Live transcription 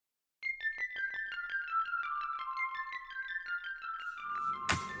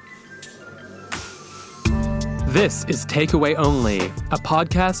This is Takeaway Only, a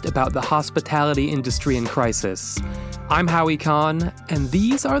podcast about the hospitality industry in crisis. I'm Howie Kahn, and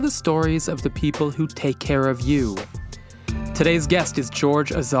these are the stories of the people who take care of you. Today's guest is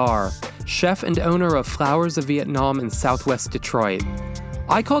George Azar, chef and owner of Flowers of Vietnam in southwest Detroit.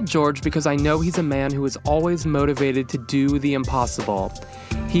 I called George because I know he's a man who is always motivated to do the impossible.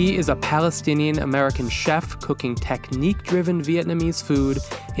 He is a Palestinian-American chef cooking technique-driven Vietnamese food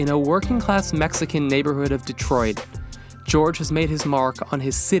in a working-class Mexican neighborhood of Detroit. George has made his mark on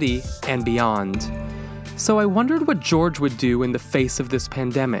his city and beyond. So I wondered what George would do in the face of this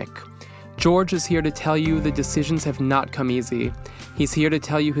pandemic. George is here to tell you the decisions have not come easy. He's here to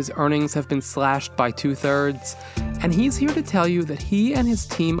tell you his earnings have been slashed by 2/3. And he's here to tell you that he and his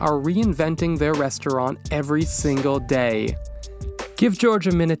team are reinventing their restaurant every single day. Give George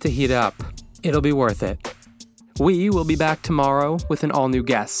a minute to heat up. It'll be worth it. We will be back tomorrow with an all-new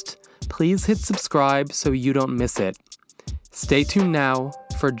guest. Please hit subscribe so you don't miss it. Stay tuned now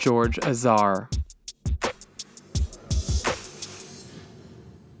for George Azar.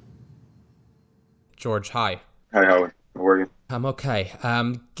 George, hi. Hi, Howard. How are you? I'm okay.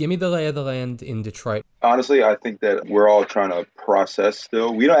 Give me the lay of the land in Detroit. Honestly, I think that we're all trying to process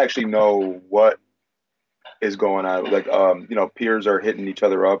still. We don't actually know what is going on. Like, peers are hitting each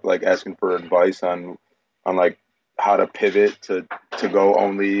other up, like asking for advice on like how to pivot to go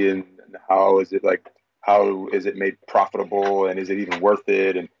only, and how is it made profitable, and is it even worth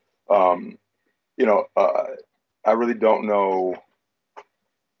it? And I really don't know.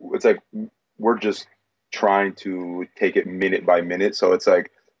 It's like we're just trying to take it minute by minute. So it's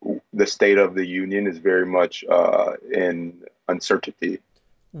like the state of the union is very much in uncertainty.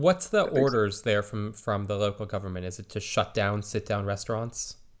 What's the orders there from the local government? Is it to shut down sit-down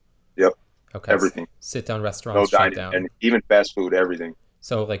restaurants? Yep. Okay. Everything. Sit-down restaurants no shut dining, down. and even fast food, everything.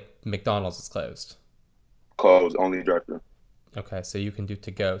 So like McDonald's is closed? Closed, only drive-through. Okay, so you can do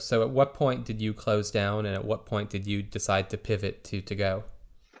to-go. So at what point did you close down, and at what point did you decide to pivot to to-go?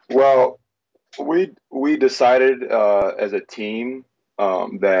 Well, we decided as a team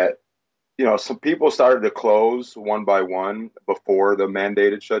that some people started to close one by one before the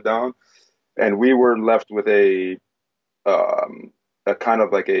mandated shutdown, and we were left with a kind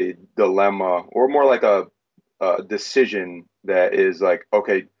of like a dilemma, or more like a decision that is like,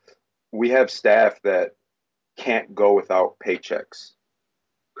 okay, we have staff that can't go without paychecks,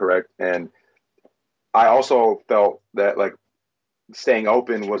 correct? And I also felt that like staying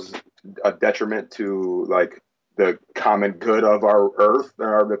open was a detriment to like the common good of our earth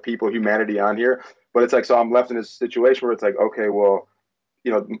or the people, humanity on here. But it's like, so I'm left in this situation where it's like, okay, well,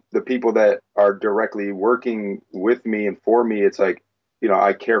 the people that are directly working with me and for me, it's like,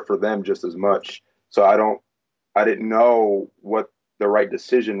 I care for them just as much. So I didn't know what the right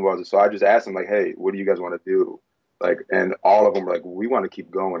decision was. So I just asked them like, hey, what do you guys want to do? Like, and all of them were like, we want to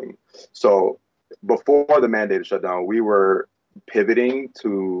keep going. So before the mandated shutdown, we were pivoting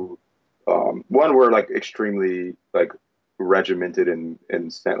to, one, we're like extremely like regimented in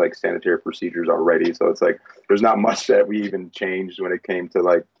like sanitary procedures already. So it's like, there's not much that we even changed when it came to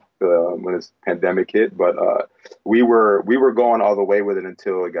like, when this pandemic hit, but we were going all the way with it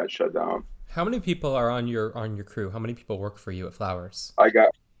until it got shut down. How many people are on your crew? How many people work for you at Flowers? I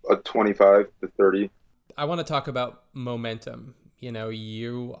got 25 to 30. I want to talk about momentum.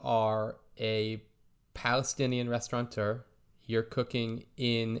 You are a Palestinian restaurateur. You're cooking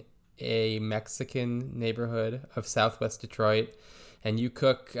in a Mexican neighborhood of southwest Detroit, and you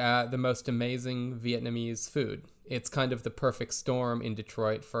cook the most amazing Vietnamese food. It's kind of the perfect storm in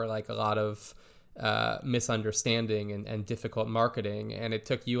Detroit for like a lot of misunderstanding and difficult marketing, and it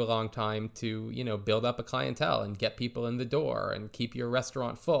took you a long time to build up a clientele and get people in the door and keep your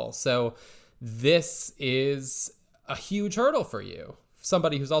restaurant full. So this is a huge hurdle for you,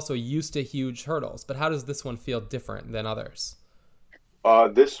 somebody who's also used to huge hurdles. But how does this one feel different than others?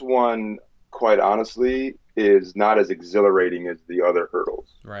 This one, quite honestly, is not as exhilarating as the other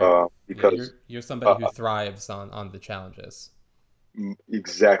hurdles. Right. Because you're somebody who thrives on the challenges.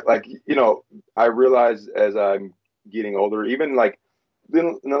 Exactly. Like, I realize as I'm getting older, even like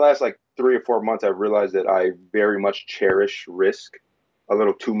in the last like 3 or 4 months, I've realized that I very much cherish risk a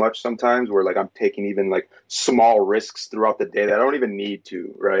little too much sometimes, where like I'm taking even like small risks throughout the day that I don't even need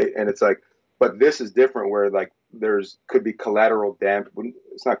to. Right. And it's like, but this is different where like could be collateral damage.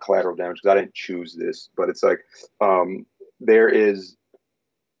 It's not collateral damage because I didn't choose this, but it's like there is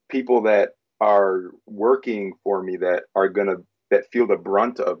people that are working for me that feel the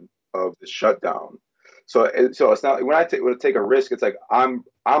brunt of the shutdown. So it's not, when I take a risk, it's like I'm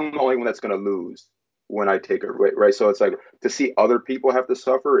the only one that's going to lose when I take it, right? So it's like to see other people have to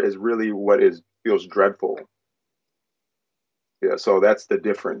suffer is really what feels dreadful. Yeah, so that's the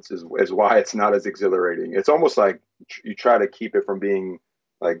difference is why it's not as exhilarating. It's almost like you try to keep it from being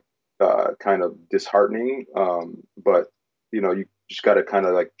like kind of disheartening, but you just got to kind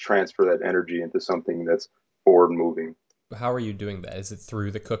of like transfer that energy into something that's forward moving. How are you doing that? Is it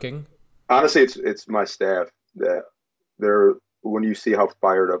through the cooking? Honestly, it's my staff that they're when you see how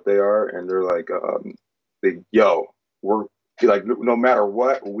fired up they are, and they're like, yo, we're like no matter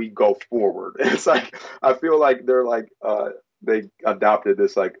what, we go forward. It's like I feel like they're like they adopted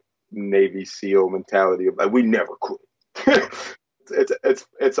this like Navy SEAL mentality of like we never quit.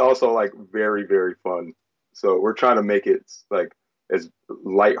 It's also like very very fun. So we're trying to make it like as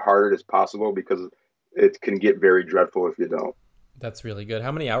lighthearted as possible because it can get very dreadful if you don't. That's really good.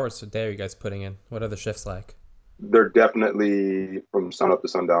 How many hours a day are you guys putting in? What are the shifts like? They're definitely from sun up to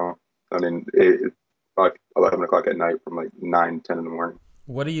sundown. I mean, it's like 11 o'clock at night from like 9, 10 in the morning.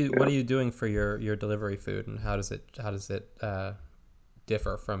 What are Yeah. you doing for your delivery food, and how does it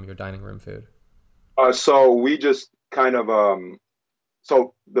differ from your dining room food? So we just kind of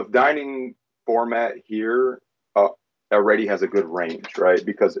so the dining format here already has a good range, right?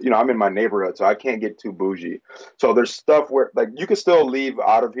 Because I'm in my neighborhood, so I can't get too bougie. So there's stuff where like you can still leave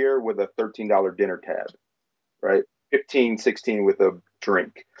out of here with a $13 dinner tab, right? 15, 16 with a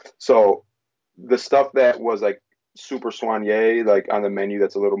drink. So the stuff that was like super soigné, like on the menu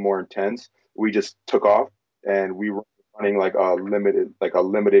that's a little more intense, we just took off and we were running like a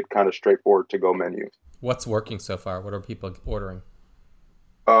limited kind of straightforward to go menu. What's working so far? What are people ordering?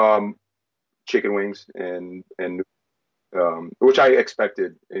 Um, Chicken wings and which I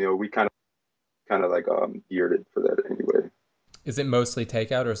expected. We kind of like geared it for that anyway. Is it mostly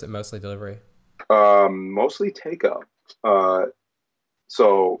takeout or is it mostly delivery? Mostly takeout. Uh,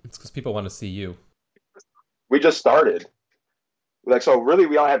 so It's because people want to see you. we just started. Like so, really,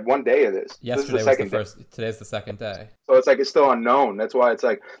 we only had one day of this. This is the Yesterday was the second day. first. Today's the second day. So it's like it's still unknown. That's why it's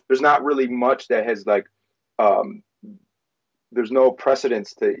like there's not really much that has like um there's no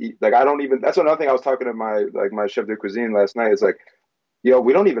precedence to eat. Like I don't even that's another thing I was talking to my chef de cuisine last night. It's like, we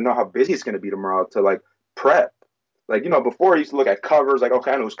don't even know how busy it's gonna be tomorrow to like prep. Like, before I used to look at covers, like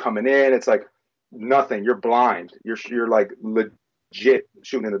okay, I know who's coming in. It's like nothing. You're blind. You're like legit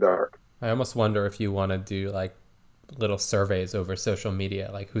shooting in the dark. I almost wonder if you want to do like little surveys over social media,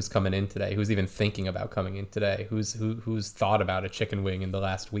 like who's coming in today, who's even thinking about coming in today, who's thought about a chicken wing in the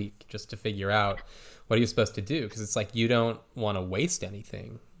last week, just to figure out what are you supposed to do, because it's like you don't want to waste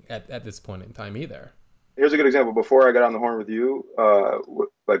anything at this point in time either. Here's a good example. Before I got on the horn with you,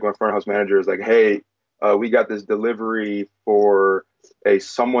 like my front house manager is like, "Hey, we got this delivery for a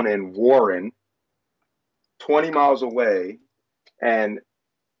someone in Warren, 20 miles away, and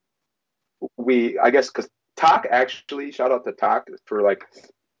I guess because Talk actually, shout out to Talk for like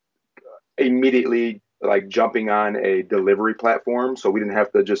immediately like jumping on a delivery platform, so we didn't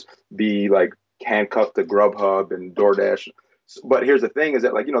have to just be like handcuffed to Grubhub and DoorDash. But here's the thing: is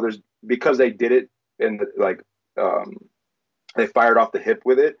that like there's because they did it and like um, they fired off the hip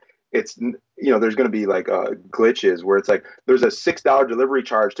with it. It's there's going to be like glitches where it's like there's a $6 delivery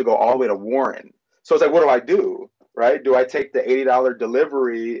charge to go all the way to Warren. So it's like, what do I do? Right? Do I take the $80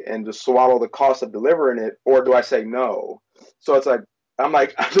 delivery and just swallow the cost of delivering it, or do I say no? So it's like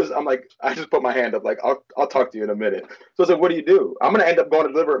I just put my hand up like I'll talk to you in a minute. So it's like, what do you do? I'm gonna end up going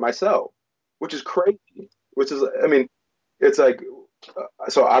to deliver it myself, which is crazy. Which is I mean, it's like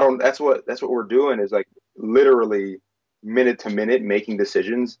so I don't. That's what we're doing is like literally minute to minute making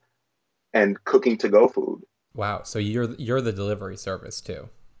decisions and cooking to go food. Wow, so you're the delivery service too,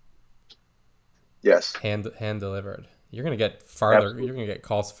 Yes, hand delivered. You're gonna get farther. absolutely. You're gonna get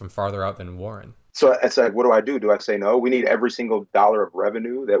calls from farther out than Warren. So it's like, what do I do? Do I say no? We need every single dollar of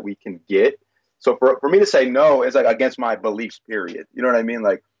revenue that we can get. So for me to say no is like against my beliefs, period. You know what I mean?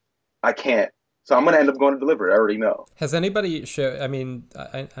 Like I can't. So I'm going to end up going to deliver it. I already know. Has anybody show? I mean,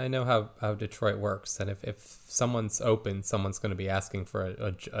 I know how Detroit works, and if someone's open, someone's going to be asking for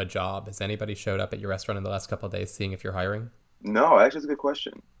a job. Has anybody showed up at your restaurant in the last couple of days, seeing if you're hiring? No, actually, it's a good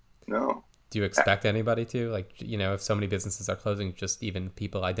question. No. Do you expect anybody to, like, if so many businesses are closing, just even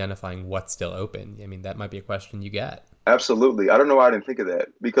people identifying what's still open? I mean, that might be a question you get. Absolutely. I don't know why I didn't think of that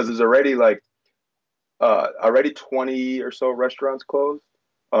because there's already like already 20 or so restaurants closed,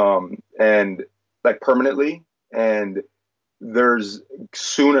 and like permanently. And there's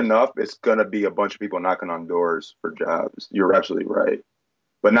soon enough, it's gonna be a bunch of people knocking on doors for jobs. You're absolutely right,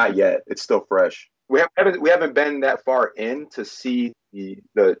 but not yet. It's still fresh. We haven't been that far in to see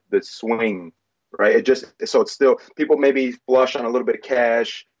the swing, right? It just so it's still people maybe flush on a little bit of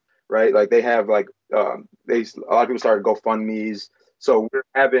cash, right? Like they have like a lot of people started GoFundMe's, so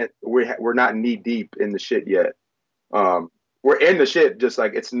we're not knee deep in the shit yet. Um, we're in the shit, just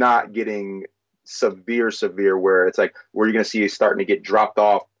like it's not getting severe where it's like where you're gonna see it starting to get dropped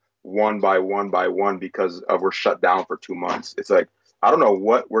off one by one because of we're shut down for 2 months. It's like I don't know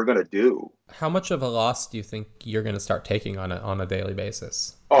what we're gonna do. How much of a loss do you think you're going to start taking on a daily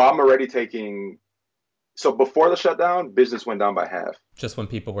basis? Oh, I'm already taking. So before the shutdown, business went down by half. Just when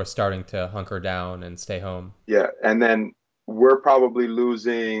people were starting to hunker down and stay home. Yeah, and then we're probably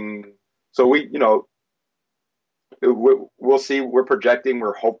losing. So we'll see. We're projecting.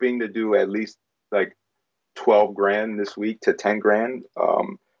 We're hoping to do at least like 12 grand this week to 10 grand.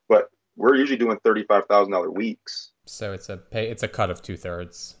 But we're usually doing $35,000 weeks. So it's a cut of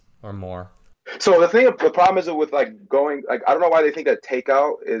 2/3 or more. So the problem is with like going like I don't know why they think that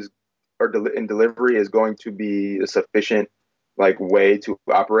takeout is in delivery is going to be a sufficient like way to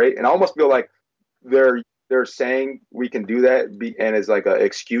operate, and I almost feel like they're saying we can do that and it's like an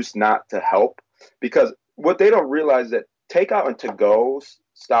excuse not to help, because what they don't realize that takeout and to go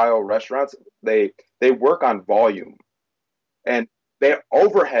style restaurants they work on volume, and their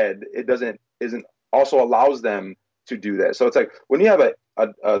overhead isn't also allows them to do that. So it's like when you have a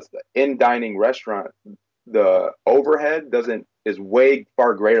in dining restaurant, the overhead is way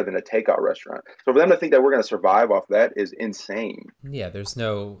far greater than a takeout restaurant. So for them to think that we're going to survive off that is insane. Yeah, there's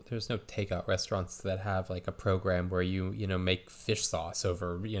no takeout restaurants that have like a program where you make fish sauce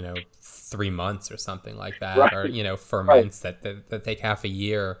over 3 months or something like that, right. Or ferments right. that take half a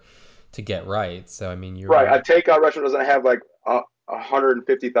year to get right. So I mean, you're right. A takeout restaurant doesn't have like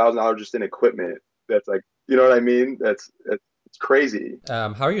 $150,000 just in equipment. That's like, you know what I mean? It's crazy.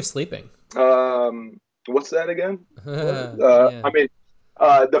 How are you sleeping? What's that again? Yeah. I mean,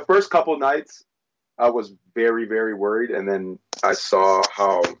 the first couple nights I was very, very worried, and then I saw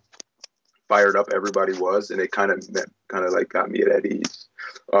how fired up everybody was, and it kind of like got me at ease.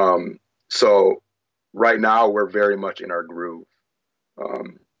 So right now we're very much in our groove.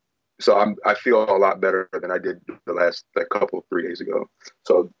 So I feel a lot better than I did the last couple 3 days ago.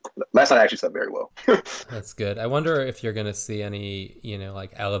 So last night I actually slept very well. That's good. I wonder if you're going to see any,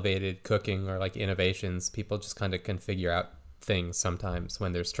 like elevated cooking or like innovations. People just kind of can figure out things sometimes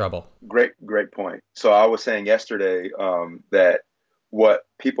when there's trouble. Great point. So I was saying yesterday that what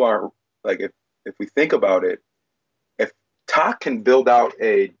people aren't like, if we think about it, if Tock can build out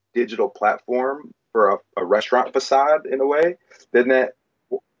a digital platform for a restaurant facade in a way, then that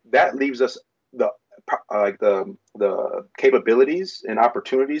leaves us the capabilities and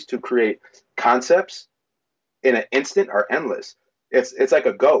opportunities to create concepts in an instant are endless. It's like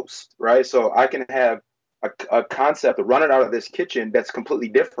a ghost, right? So I can have a concept of running out of this kitchen that's completely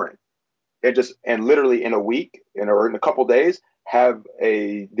different, and literally in a week or in a couple days have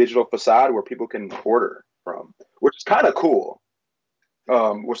a digital facade where people can order from, which is kind of cool.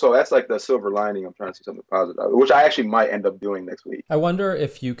 So that's like the silver lining. I'm trying to see something positive, which I actually might end up doing next week. I wonder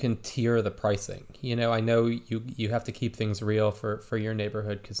if you can tier the pricing. I know you have to keep things real for your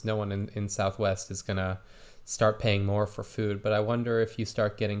neighborhood because no one in Southwest is going to start paying more for food. But I wonder if you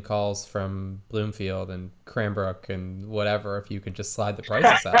start getting calls from Bloomfield and Cranbrook and whatever, if you can just slide the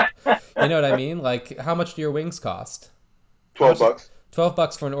prices up. You know what I mean? Like, how much do your wings cost? $12.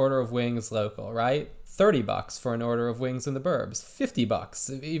 $12 for an order of wings local, right? $30 for an order of wings in the burbs,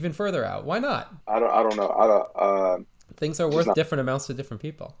 $50 even further out. Why not? I don't know. Things are worth different amounts to different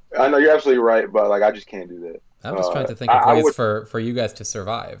people. I know you're absolutely right, but like I just can't do that. I'm just trying to think of ways for you guys to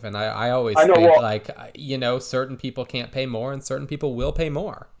survive, and I always think certain people can't pay more and certain people will pay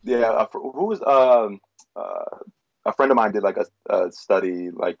more. Yeah, who was a friend of mine did like a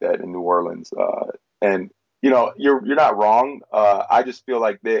study like that in New Orleans, and you're not wrong. I just feel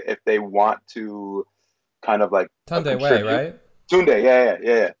like if they want to kind of like Tunde Way, right? Tunde,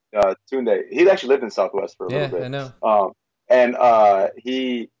 yeah. Tunde. He actually lived in Southwest for a little bit. Yeah, I know.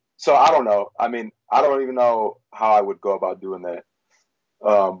 So I don't know. I mean, I don't even know how I would go about doing that.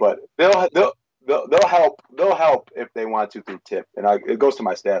 But they'll help. They'll help if they want to through tip, and it goes to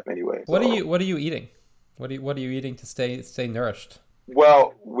my staff anyway. What are you eating? What are you eating to stay nourished?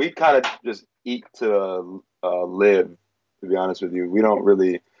 Well, we kind of just eat to live. To be honest with you, we don't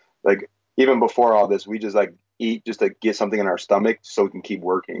really like. Even before all this, we just like eat just to get something in our stomach so we can keep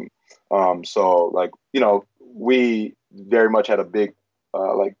working. So like, we very much had a big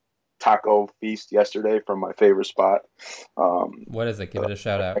like taco feast yesterday from my favorite spot. What is it? Give it a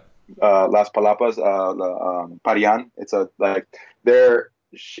shout out. Las Palapas, Parian. It's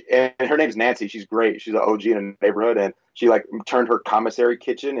and her name's Nancy. She's great. She's an OG in the neighborhood, and she like turned her commissary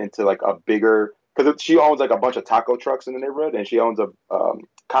kitchen into like a bigger, because she owns like a bunch of taco trucks in the neighborhood, and she owns a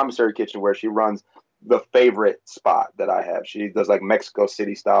commissary kitchen where she runs the favorite spot that I have. She does like Mexico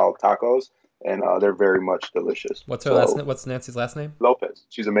City style tacos, and they're very much delicious. What's her last So name? What's Nancy's last name? Lopez,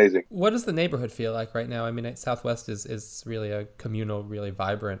 she's amazing. What does the neighborhood feel like right now? I mean, Southwest is really a communal, really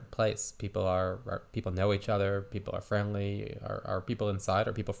vibrant place. People know each other. People are friendly. Are people inside?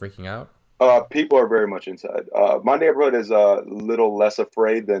 Are people freaking out? People are very much inside. My neighborhood is a little less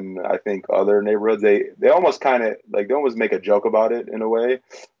afraid than I think other neighborhoods. They almost kind of like they almost make a joke about it in a way,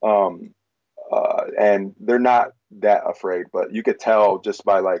 um, and they're not that afraid. But you could tell just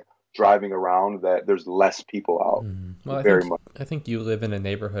by like driving around that there's less people out. Well, Very much. I think you live in a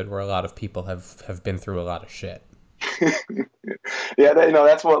neighborhood where a lot of people have been through a lot of shit. Yeah,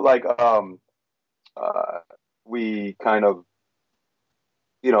 that's what like uh, we kind of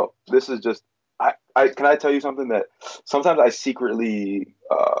this is just I can I tell you something that sometimes I secretly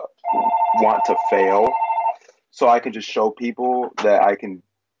want to fail so I can just show people that I can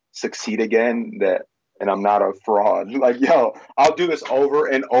succeed again that and I'm not a fraud. Like, yo, I'll do this over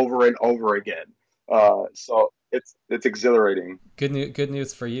and over and over again. So it's exhilarating. Good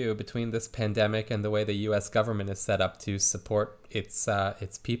news for you. Between this pandemic and the way the U.S. government is set up to support its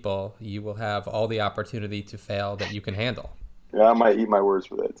people, you will have all the opportunity to fail that you can handle. Yeah, I might eat my words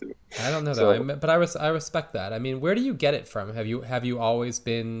for that too. I don't know So, though, but I respect that. I mean, where do you get it from? Have you always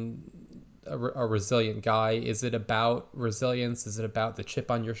been a resilient guy? Is it about resilience? Is it about the chip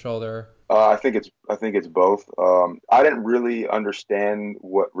on your shoulder? I think it's both. I didn't really understand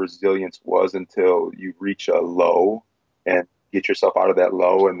what resilience was until you reach a low and get yourself out of that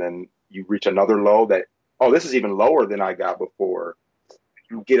low, and then you reach another low that, oh, this is even lower than I got before.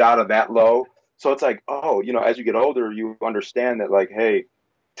 You get out of that low. So it's like, oh, as you get older, you understand that like, hey,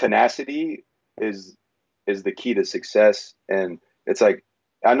 tenacity is the key to success. And it's like,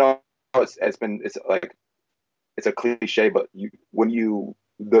 I know it's like it's a cliche, but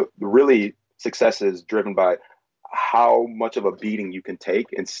the really success is driven by how much of a beating you can take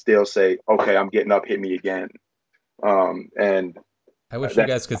and still say, okay, I'm getting up, hit me again. And I wish you that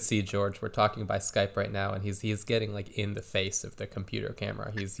guys could see George. We're talking by Skype right now, and he's getting like in the face of the computer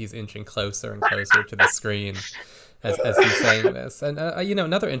camera. He's inching closer and closer to the screen as he's saying this. And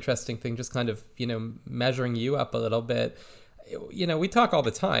another interesting thing, just kind of measuring you up a little bit. We talk all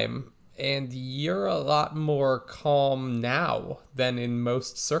the time, and you're a lot more calm now than in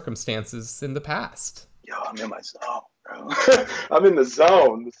most circumstances in the past. yo, I'm in my zone, bro. I'm in the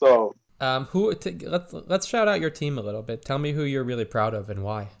zone. So Let's shout out your team a little bit. Tell me who you're really proud of and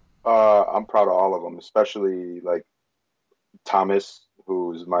why. I'm proud of all of them, especially like Thomas,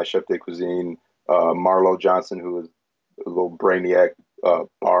 who's my chef de cuisine, Marlo Johnson, who is a little brainiac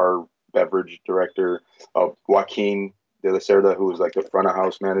bar beverage director, Joaquin De La Cerda, who is like the front of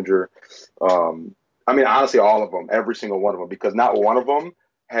house manager. I mean, honestly, all of them, every single one of them, because not one of them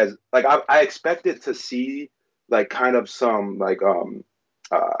has like I expected to see like kind of some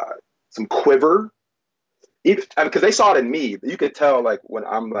quiver, because they saw it in me. You could tell like when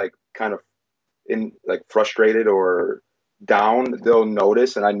I'm like kind of in like frustrated or down, they'll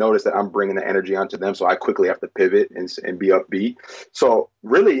notice, and I notice that I'm bringing the energy onto them, so I quickly have to pivot and be upbeat. So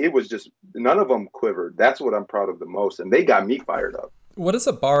really, it was just none of them quivered. That's what I'm proud of the most, and they got me fired up. What does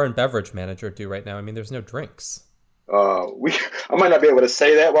a bar and beverage manager do right now? I mean, there's no drinks. I might not be able to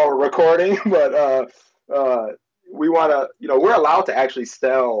say that while we're recording, but we want to, we're allowed to actually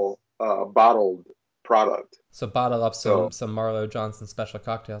sell bottled product. So bottle up So some Marlo Johnson special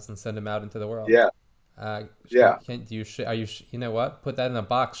cocktails and send them out into the world. yeah, Uh, yeah, are you? You know what? Put that in a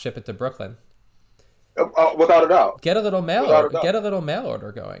box. Ship it to Brooklyn. without a doubt, Get a little mail without a order. doubt. Get a little mail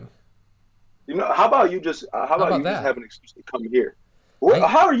order going. How about you just How about that? have an excuse to come here? I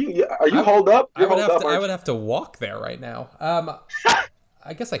How are you? Are you I, holed up? I You're would holed have up, to. I aren't would you? have to walk there right now.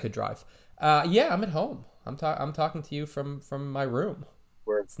 I guess I could drive. Yeah, I'm at home. I'm talking to you from my room.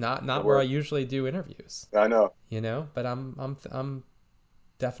 Where? It's not where I Where? usually do interviews. I know. But I'm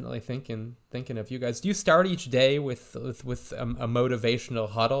definitely thinking of you guys. Do you start each day with a motivational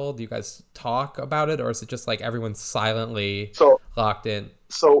huddle? Do you guys talk about it, or is it just like everyone's silently So locked in?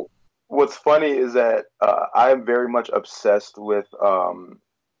 so what's funny is that I'm very much obsessed with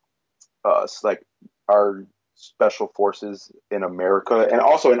like our special forces in America and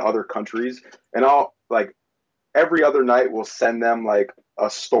also in other countries, and I'll like every other night we'll send them like a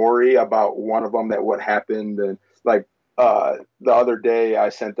story about one of them that what happened, and like the other day I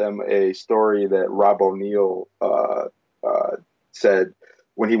sent them a story that Rob O'Neill said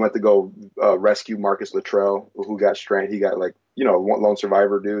when he went to go rescue Marcus Luttrell, who got stranded. He got like one lone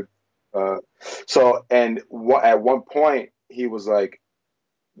survivor dude. Uh, at one point he was like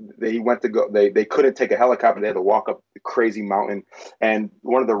he went to go they couldn't take a helicopter. They had to walk up the crazy mountain, and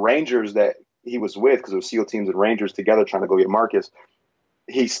one of the rangers that he was with, because it was SEAL teams and rangers together trying to go get Marcus,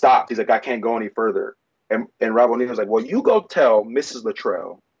 he stopped. He's like, I can't go any further. And Rob O'Neill was like, well, you go tell Mrs.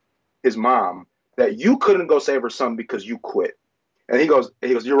 Luttrell, his mom, that you couldn't go save her son because you quit. And he goes,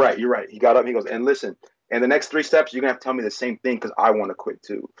 you're right. He got up, he goes, and listen, and the next 3 steps, you're gonna have to tell me the same thing because I want to quit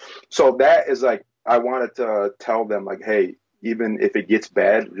too. So that is like, I wanted to tell them like, hey, even if it gets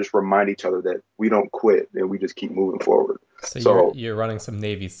bad, just remind each other that we don't quit and we just keep moving forward. So you're running some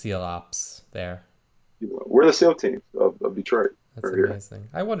Navy SEAL ops there. We're the SEAL team of Detroit. That's amazing. Here.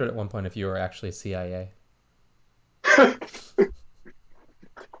 I wondered at one point if you were actually CIA.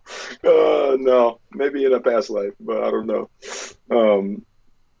 No, maybe in a past life, but I don't know.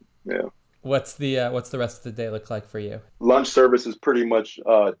 Yeah. What's the rest of the day look like for you? Lunch service is pretty much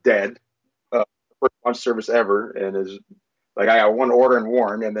dead. First lunch service ever, and is like I got one order and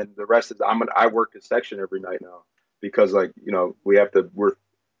warn, and then the rest is I work a section every night now because we're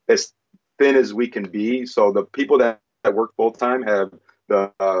as thin as we can be. So the people that work full time have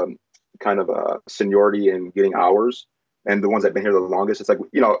the kind of seniority in getting hours, and the ones that've been here the longest, it's like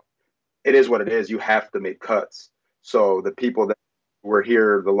it is what it is. You have to make cuts. So the people that were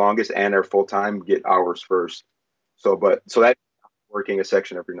here the longest and are full time get hours first. So that working a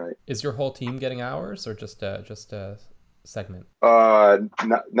section every night. Is your whole team getting hours or just a segment?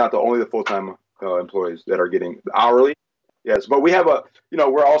 Not only the full time employees that are getting hourly. Yes, but we have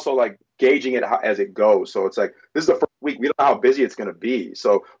we're also like gauging it as it goes. So it's like this is the first week. We don't know how busy it's going to be.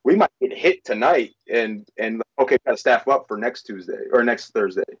 So we might get hit tonight and okay, got to staff up for next Tuesday or next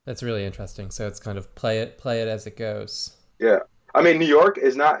Thursday. That's really interesting. So it's kind of play it as it goes. Yeah. I mean, New York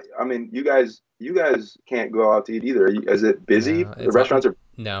is not. I mean, you guys can't go out to eat either. Is it busy? No, the restaurants are.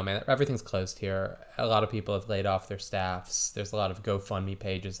 No, man. Everything's closed here. A lot of people have laid off their staffs. There's a lot of GoFundMe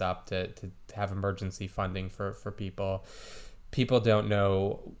pages up to have emergency funding for people. People don't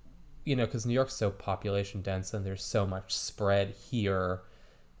know, because New York's so population dense and there's so much spread here.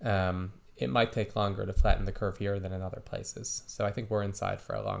 It might take longer to flatten the curve here than in other places. So I think we're inside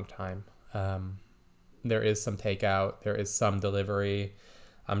for a long time. There is some takeout. There is some delivery.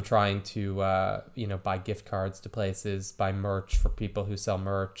 I'm trying to, buy gift cards to places, buy merch for people who sell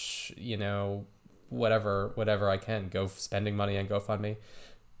merch, whatever I can. Spending money on GoFundMe.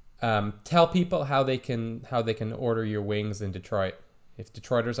 Tell people how they can order your wings in Detroit. If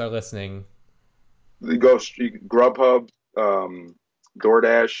Detroiters are listening, go Grubhub,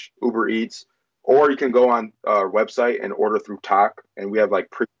 DoorDash, Uber Eats, or you can go on our website and order through Tock, and we have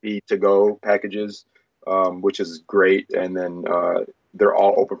like pre-to-go packages, which is great, and then they're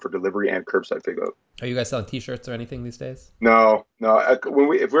all open for delivery and curbside pickup. Are you guys selling T-shirts or anything these days? No.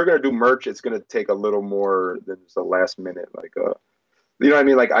 If we're gonna do merch, it's gonna take a little more than just a last minute, like you know what I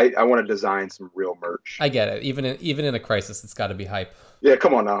mean? Like I want to design some real merch. I get it. Even in a crisis, it's got to be hype. Yeah,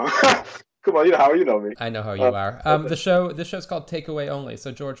 come on now. Come on, you know me. I know how you are. The show's called Takeaway Only.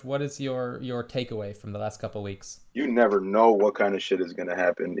 So George, what is your takeaway from the last couple of weeks? You never know what kind of shit is going to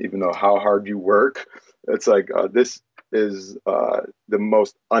happen, even though how hard you work. It's like this is the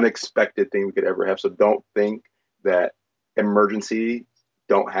most unexpected thing we could ever have. So don't think that emergency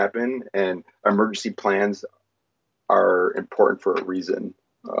don't happen, and emergency plans are important for a reason.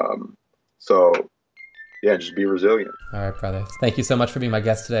 Yeah, just be resilient. All right, brother. Thank you so much for being my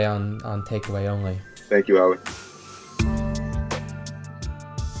guest today on Takeaway Only. Thank you, Howie.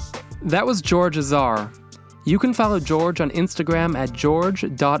 That was George Azar. You can follow George on Instagram at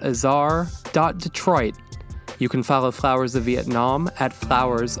george.azar.detroit. You can follow Flowers of Vietnam at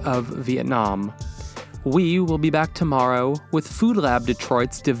Flowers of Vietnam. We will be back tomorrow with Food Lab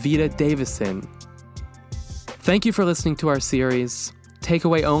Detroit's Davita Davison. Thank you for listening to our series.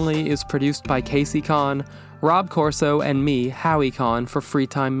 Takeaway Only is produced by Casey Kahn, Rob Corso, and me, Howie Kahn, for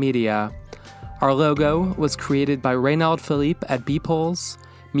Freetime Media. Our logo was created by Reynald Philippe at Beepholes.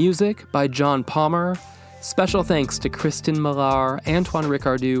 Music by John Palmer. Special thanks to Kristen Millar, Antoine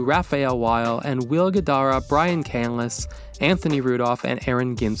Ricardou, Raphael Weil, and Will Gadara, Brian Canlis, Anthony Rudolph, and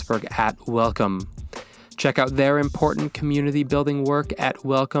Aaron Ginsberg at Welcome. Check out their important community building work at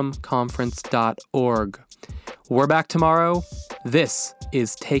welcomeconference.org. We're back tomorrow. This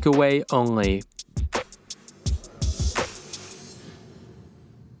is Takeaway Only.